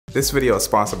This video is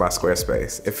sponsored by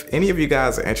Squarespace. If any of you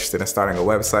guys are interested in starting a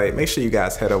website, make sure you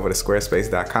guys head over to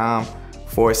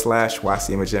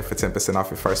squarespace.com/YCImaging for 10% off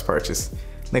your first purchase.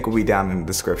 Link will be down in the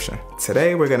description.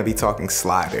 Today we're going to be talking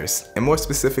sliders, and more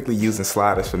specifically using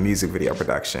sliders for music video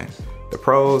production. The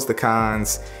pros, the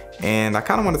cons, and I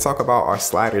kind of want to talk about, are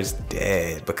sliders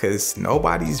dead? Because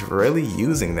nobody's really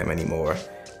using them anymore.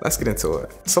 Let's get into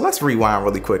it. So let's rewind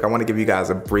really quick. I want to give you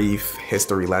guys a brief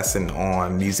history lesson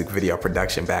on music video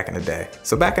production back in the day.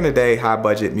 So back in the day, high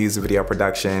budget music video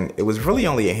production, it was really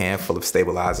only a handful of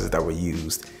stabilizers that were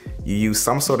used. You use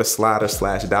some sort of slider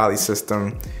 / dolly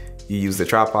system, you use the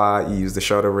tripod, you use the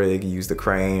shoulder rig, you use the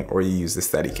crane, or you use the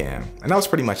Steadicam. And that was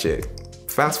pretty much it.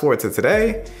 Fast forward to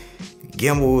today,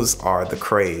 gimbals are the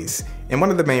craze. And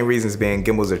one of the main reasons being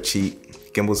gimbals are cheap.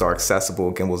 Gimbals are accessible,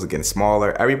 gimbals are getting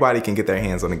smaller. Everybody can get their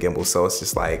hands on a gimbal, so it's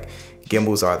just like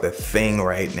gimbals are the thing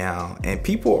right now. And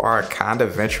people are kind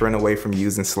of venturing away from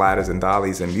using sliders and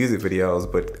dollies in music videos,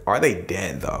 but are they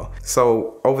dead though?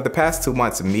 So over the past 2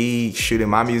 months of me shooting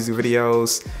my music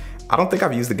videos, I don't think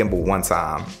I've used the gimbal one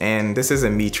time. And this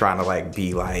isn't me trying to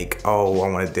be like, oh, I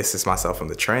want to distance myself from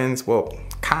the trends. Well,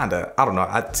 kinda, I don't know.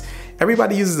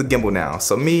 Everybody uses a gimbal now.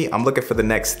 So me, I'm looking for the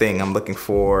next thing. I'm looking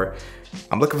for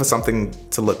something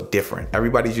to look different.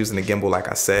 Everybody's using a gimbal, like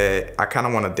I said. I kind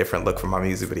of want a different look for my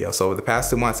music video. So over the past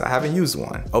 2 months, I haven't used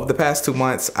one. Over the past 2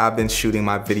 months, I've been shooting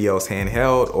my videos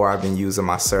handheld, or I've been using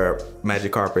my SYRP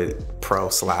Magic Carpet Pro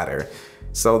slider.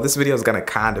 So this video is gonna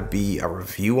kind of be a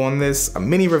review on this, a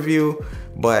mini review,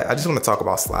 but I just wanna talk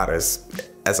about sliders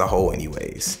as a whole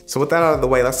anyways. So with that out of the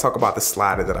way, let's talk about the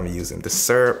slider that I'm using, the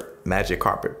SYRP Magic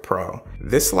Carpet Pro.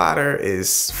 This slider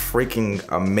is freaking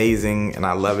amazing and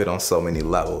I love it on so many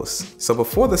levels. So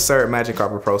before the SYRP Magic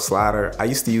Carpet Pro slider, I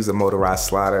used to use a motorized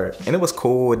slider and it was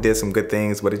cool, it did some good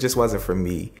things, but it just wasn't for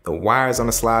me. The wires on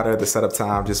the slider, the setup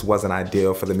time just wasn't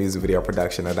ideal for the music video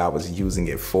production that I was using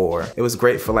it for. It was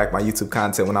great for like my YouTube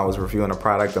content when I was reviewing a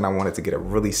product and I wanted to get a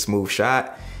really smooth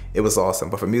shot. It was awesome,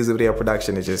 but for music video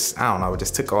production, it just, I don't know, it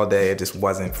just took all day. It just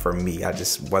wasn't for me. I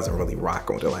just wasn't really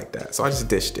rocking with it like that. So I just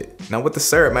ditched it. Now with the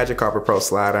SYRP Magic Carpet Pro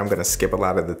slider, I'm gonna skip a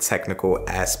lot of the technical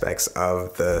aspects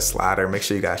of the slider. Make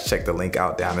sure you guys check the link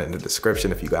out down in the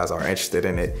description if you guys are interested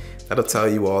in it. That'll tell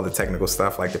you all the technical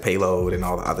stuff like the payload and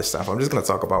all the other stuff. I'm just gonna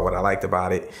talk about what I liked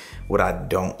about it, what I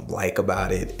don't like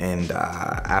about it, and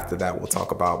after that, we'll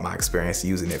talk about my experience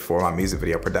using it for my music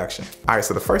video production. All right,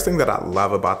 so the first thing that I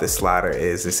love about this slider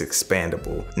is it's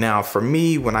expandable. Now for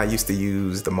me, when I used to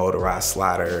use the motorized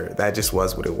slider, that just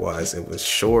was what it was. It was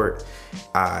short,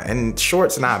 and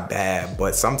short's not bad,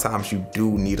 but sometimes you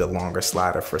do need a longer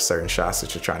slider for certain shots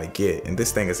that you're trying to get, and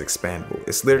this thing is expandable.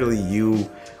 It's literally you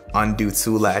undo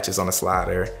 2 latches on the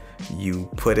slider, you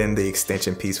put in the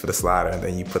extension piece for the slider, and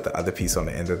then you put the other piece on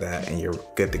the end of that and you're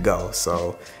good to go.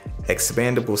 So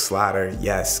expandable slider,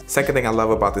 yes. Second thing I love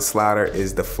about this slider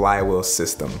is the flywheel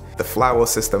system. The flywheel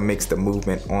system makes the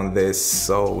movement on this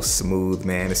so smooth,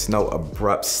 man. There's no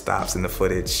abrupt stops in the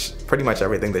footage. Pretty much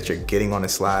everything that you're getting on the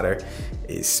slider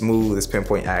is smooth, it's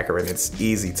pinpoint accurate, and it's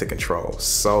easy to control.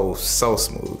 So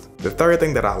smooth. The third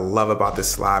thing that I love about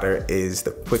this slider is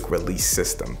the quick release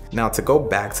system. Now to go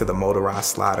back to the motorized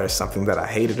slider, something that I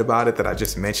hated about it that I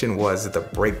just mentioned was the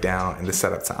breakdown and the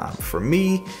setup time. For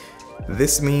me,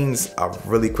 this means a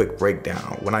really quick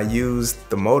breakdown. When I used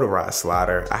the motorized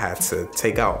slider, I had to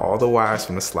take out all the wires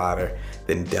from the slider,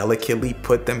 then delicately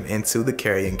put them into the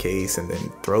carrying case and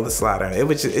then throw the slider in.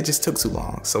 It just took too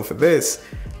long. So for this,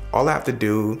 all I have to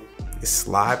do is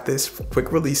slide this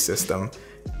quick release system,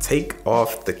 take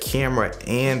off the camera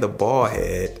and the ball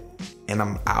head, and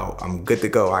I'm out. I'm good to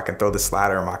go. I can throw the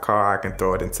slider in my car, I can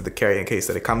throw it into the carrying case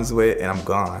that it comes with, and I'm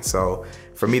gone. So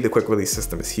for me, the quick release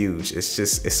system is huge.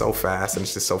 It's so fast and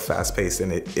it's just so fast paced,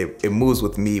 and it moves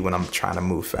with me when I'm trying to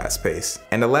move fast paced.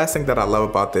 And the last thing that I love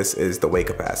about this is the weight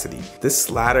capacity. This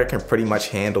slider can pretty much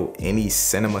handle any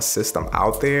cinema system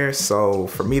out there. So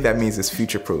for me, that means it's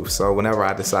future proof. So whenever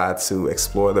I decide to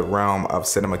explore the realm of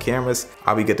cinema cameras,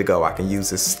 I'll be good to go. I can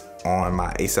use this on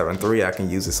my A7 III, I can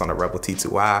use this on a Rebel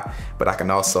T2i, but I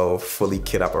can also fully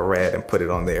kit up a Red and put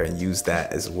it on there and use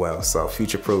that as well. So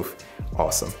future proof,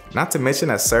 awesome. Not to mention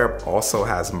that SYRP also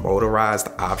has motorized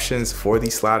options for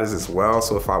these sliders as well.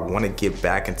 So if I want to get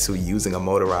back into using a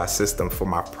motorized system for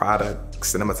my product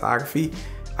cinematography,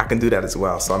 I can do that as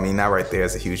well. So I mean, that right there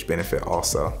is a huge benefit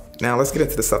also. Now let's get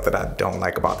into the stuff that I don't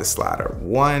like about this slider.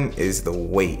 One is the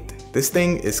weight. This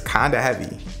thing is kind of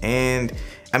heavy, and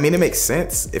I mean, it makes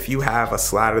sense. If you have a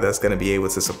slider that's gonna be able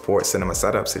to support cinema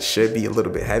setups, it should be a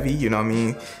little bit heavy, you know what I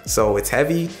mean? So it's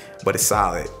heavy, but it's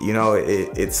solid. You know,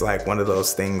 it's like one of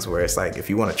those things where it's like, if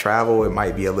you wanna travel, it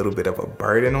might be a little bit of a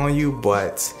burden on you,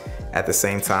 but at the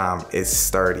same time, it's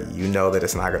sturdy. You know that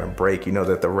it's not gonna break. You know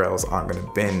that the rails aren't gonna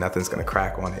bend, nothing's gonna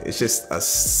crack on it. It's just a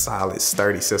solid,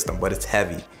 sturdy system, but it's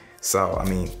heavy. So, I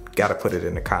mean, gotta put it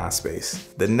in the con space.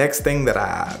 The next thing that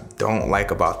I don't like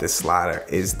about this slider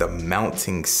is the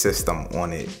mounting system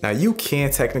on it. Now, you can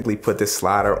technically put this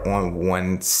slider on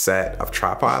one set of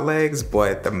tripod legs,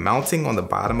 but the mounting on the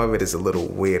bottom of it is a little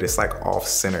weird. It's like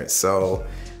off-centered. So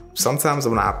sometimes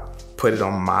when I put it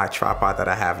on my tripod that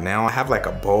I have now, I have like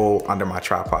a bowl under my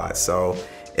tripod. So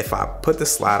if I put the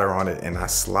slider on it and I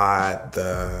slide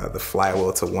the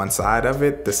flywheel to one side of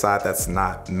it, the side that's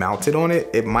not mounted on it,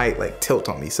 it might like tilt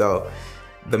on me. So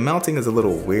the mounting is a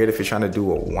little weird if you're trying to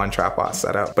do a one tripod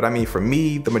setup. But I mean, for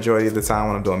me, the majority of the time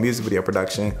when I'm doing music video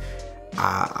production,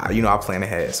 I plan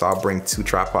ahead. So I'll bring 2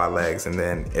 tripod legs, and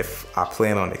then if I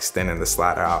plan on extending the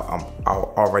slider out,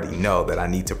 I'll already know that I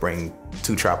need to bring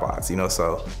 2 tripods, you know?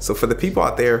 So for the people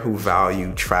out there who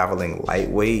value traveling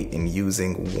lightweight and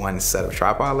using one set of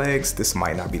tripod legs, this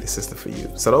might not be the system for you.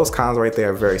 So those cons right there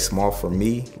are very small for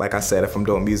me. Like I said, if I'm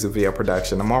doing music video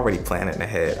production, I'm already planning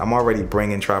ahead. I'm already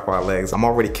bringing tripod legs. I'm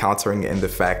already countering in the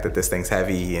fact that this thing's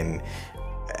heavy and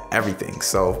everything.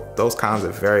 So those cons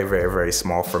are very, very, very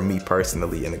small for me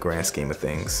personally in the grand scheme of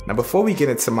things. Now, before we get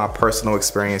into my personal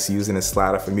experience using this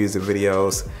slider for music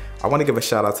videos, I want to give a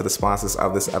shout out to the sponsors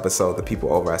of this episode, the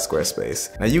people over at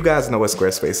Squarespace. Now, you guys know what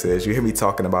Squarespace is. You hear me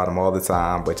talking about them all the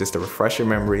time, but just to refresh your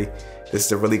memory, this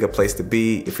is a really good place to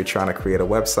be if you're trying to create a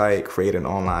website, create an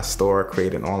online store,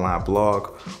 create an online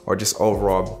blog, or just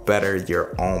overall better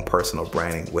your own personal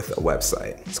branding with a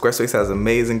website. Squarespace has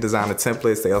amazing designer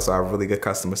templates. They also have really good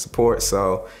customer support.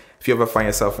 So if you ever find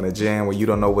yourself in a jam where you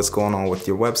don't know what's going on with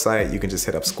your website, you can just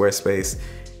hit up Squarespace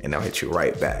and they'll hit you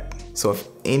right back. So if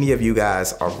any of you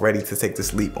guys are ready to take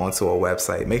this leap onto a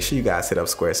website, make sure you guys hit up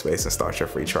Squarespace and start your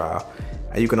free trial.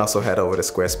 And you can also head over to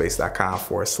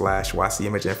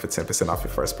squarespace.com/YCImaging for 10% off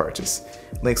your first purchase.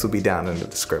 Links will be down in the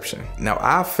description. Now,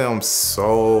 I've filmed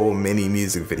so many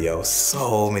music videos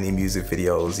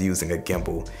using a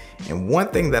gimbal. And one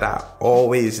thing that I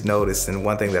always notice and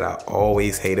one thing that I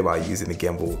always hate about using a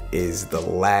gimbal is the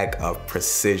lack of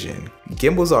precision.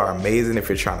 Gimbals are amazing if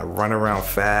you're trying to run around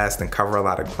fast and cover a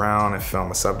lot of ground and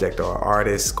film a subject or an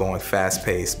artist going fast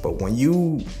paced. But when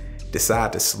you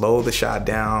decide to slow the shot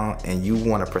down and you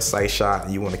want a precise shot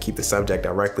and you want to keep the subject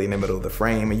directly in the middle of the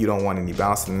frame and you don't want any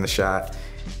bouncing in the shot,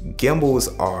 gimbals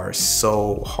are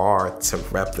so hard to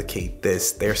replicate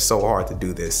this. They're so hard to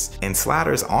do this, and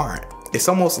sliders aren't. It's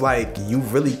almost like you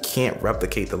really can't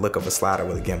replicate the look of a slider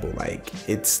with a gimbal. Like,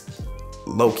 it's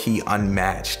low-key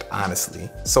unmatched, honestly.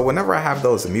 So whenever I have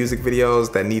those music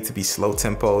videos that need to be slow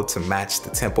tempo to match the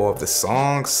tempo of the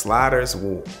song, sliders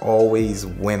will always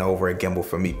win over a gimbal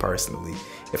for me personally.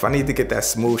 If I need to get that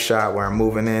smooth shot where I'm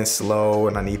moving in slow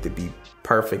and I need to be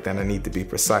perfect and I need to be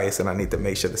precise and I need to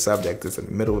make sure the subject is in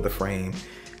the middle of the frame,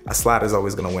 a slider is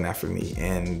always gonna win that for me.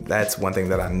 And that's one thing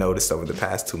that I noticed over the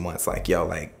past 2 months. Like, yo,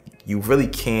 like, you really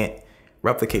can't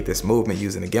replicate this movement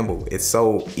using a gimbal. It's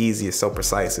so easy, it's so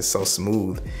precise, it's so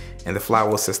smooth. And the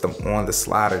flywheel system on the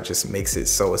slider just makes it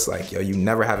so it's like, yo, you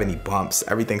never have any bumps.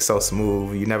 Everything's so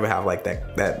smooth. You never have like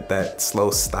that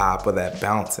slow stop or that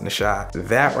bounce in the shot.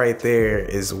 That right there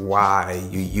is why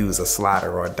you use a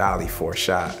slider or a dolly for a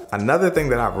shot. Another thing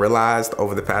that I've realized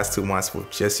over the past 2 months with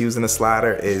just using a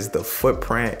slider is the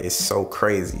footprint is so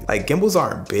crazy. Like, gimbals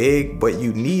aren't big, but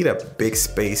you need a big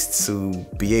space to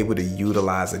be able to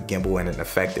utilize a gimbal in an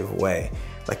effective way.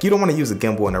 Like, you don't want to use a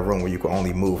gimbal in a room where you can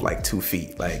only move like 2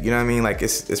 feet. Like, you know what I mean? Like,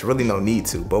 it's really no need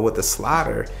to. But with the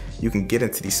slider, you can get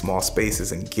into these small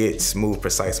spaces and get smooth,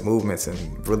 precise movements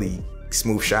and really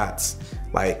smooth shots.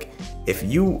 Like, if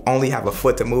you only have a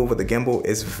foot to move with a gimbal,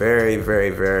 it's very,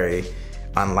 very, very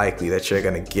unlikely that you're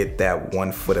gonna get that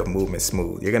 1 foot of movement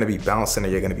smooth. You're gonna be bouncing or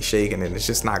you're gonna be shaking, and it's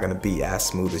just not gonna be as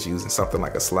smooth as using something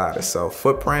like a slider. So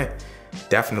footprint,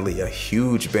 definitely a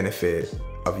huge benefit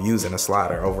of using a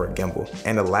slider over a gimbal.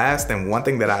 And the last and one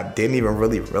thing that I didn't even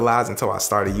really realize until I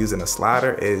started using a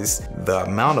slider is the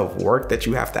amount of work that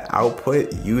you have to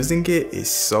output using it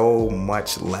is so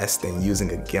much less than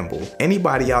using a gimbal.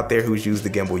 Anybody out there who's used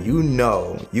a gimbal, you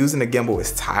know using a gimbal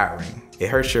is tiring. it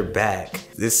hurts your back.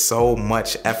 There's so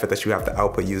much effort that you have to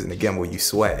output using the gimbal. You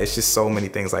sweat. It's just so many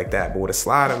things like that. But with a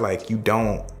slider, like you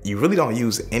really don't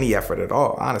use any effort at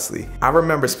all, honestly. I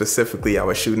remember specifically I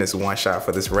was shooting this one shot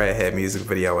for this Redhead music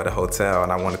video at a hotel,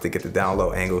 and I wanted to get the down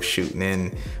low angle shooting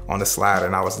in on the slider,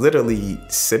 and I was literally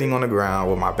sitting on the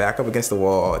ground with my back up against the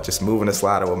wall, just moving the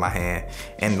slider with my hand.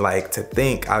 And like, to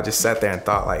think, I just sat there and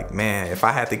thought like, man, if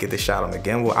I had to get this shot on the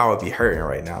gimbal, I would be hurting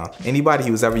right now. Anybody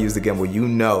who's ever used the gimbal, you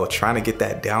know, trying to get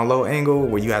that down low angle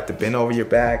where you have to bend over your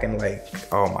back, and like,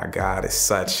 oh my God, it's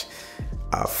such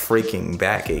a freaking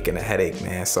backache and a headache,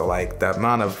 man. So like, the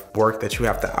amount of work that you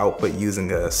have to output using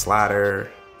a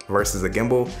slider versus a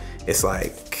gimbal, it's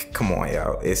like, come on,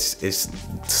 yo. It's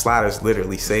sliders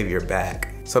literally save your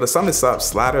back. So to sum this up,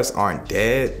 sliders aren't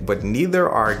dead, but neither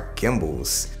are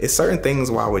gimbals. It's certain things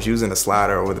while I was using a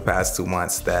slider over the past 2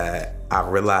 months that I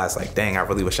realized like, dang, I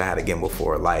really wish I had a gimbal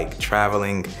for, like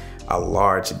traveling a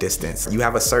large distance. You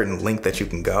have a certain length that you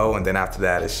can go, and then after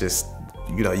that, it's just,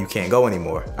 you know, you can't go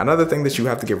anymore. Another thing that you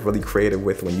have to get really creative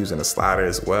with when using a slider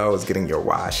as well is getting your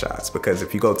wide shots, because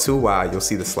if you go too wide, you'll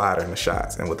see the slider in the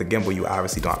shots. And with the gimbal, you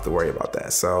obviously don't have to worry about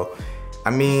that. So,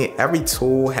 I mean, every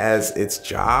tool has its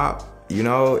job, you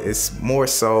know. It's more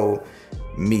so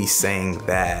me saying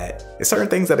that there's certain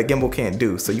things that a gimbal can't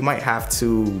do. So you might have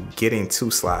to get into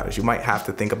sliders. You might have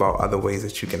to think about other ways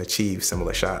that you can achieve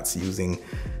similar shots using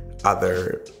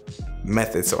other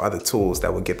methods or other tools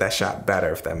that will get that shot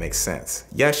better, if that makes sense.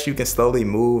 Yes, you can slowly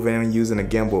move in using a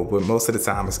gimbal, but most of the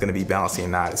time it's gonna be bouncy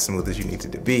and not as smooth as you need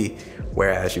it to be,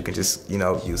 whereas you can just, you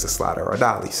know, use a slider or a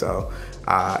dolly. So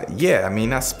yeah, I mean,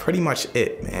 that's pretty much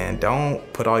it, man.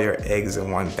 Don't put all your eggs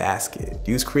in one basket.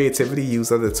 Use creativity,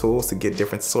 use other tools to get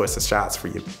different sorts of shots for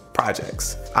your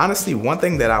projects. Honestly, one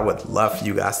thing that I would love for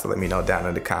you guys to let me know down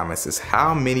in the comments is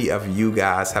how many of you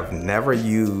guys have never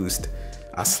used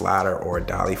a slider or a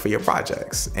dolly for your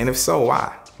projects, and if so,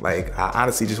 why? Like, I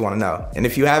honestly just want to know. And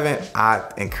if you haven't, I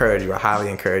highly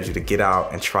encourage you to get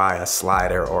out and try a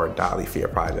slider or a dolly for your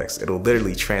projects. It'll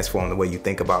literally transform the way you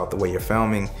think about the way you're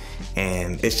filming,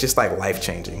 and it's just like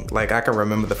life-changing. Like, I can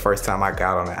remember the first time I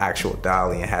got on an actual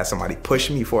dolly and had somebody push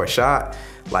me for a shot.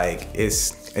 Like,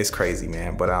 it's crazy,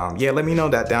 man. But yeah, let me know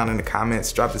that down in the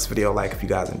comments. Drop this video a like if you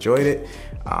guys enjoyed it.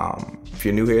 If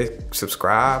you're new here,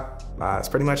 subscribe. That's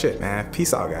pretty much it, man.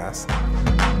 Peace out, guys.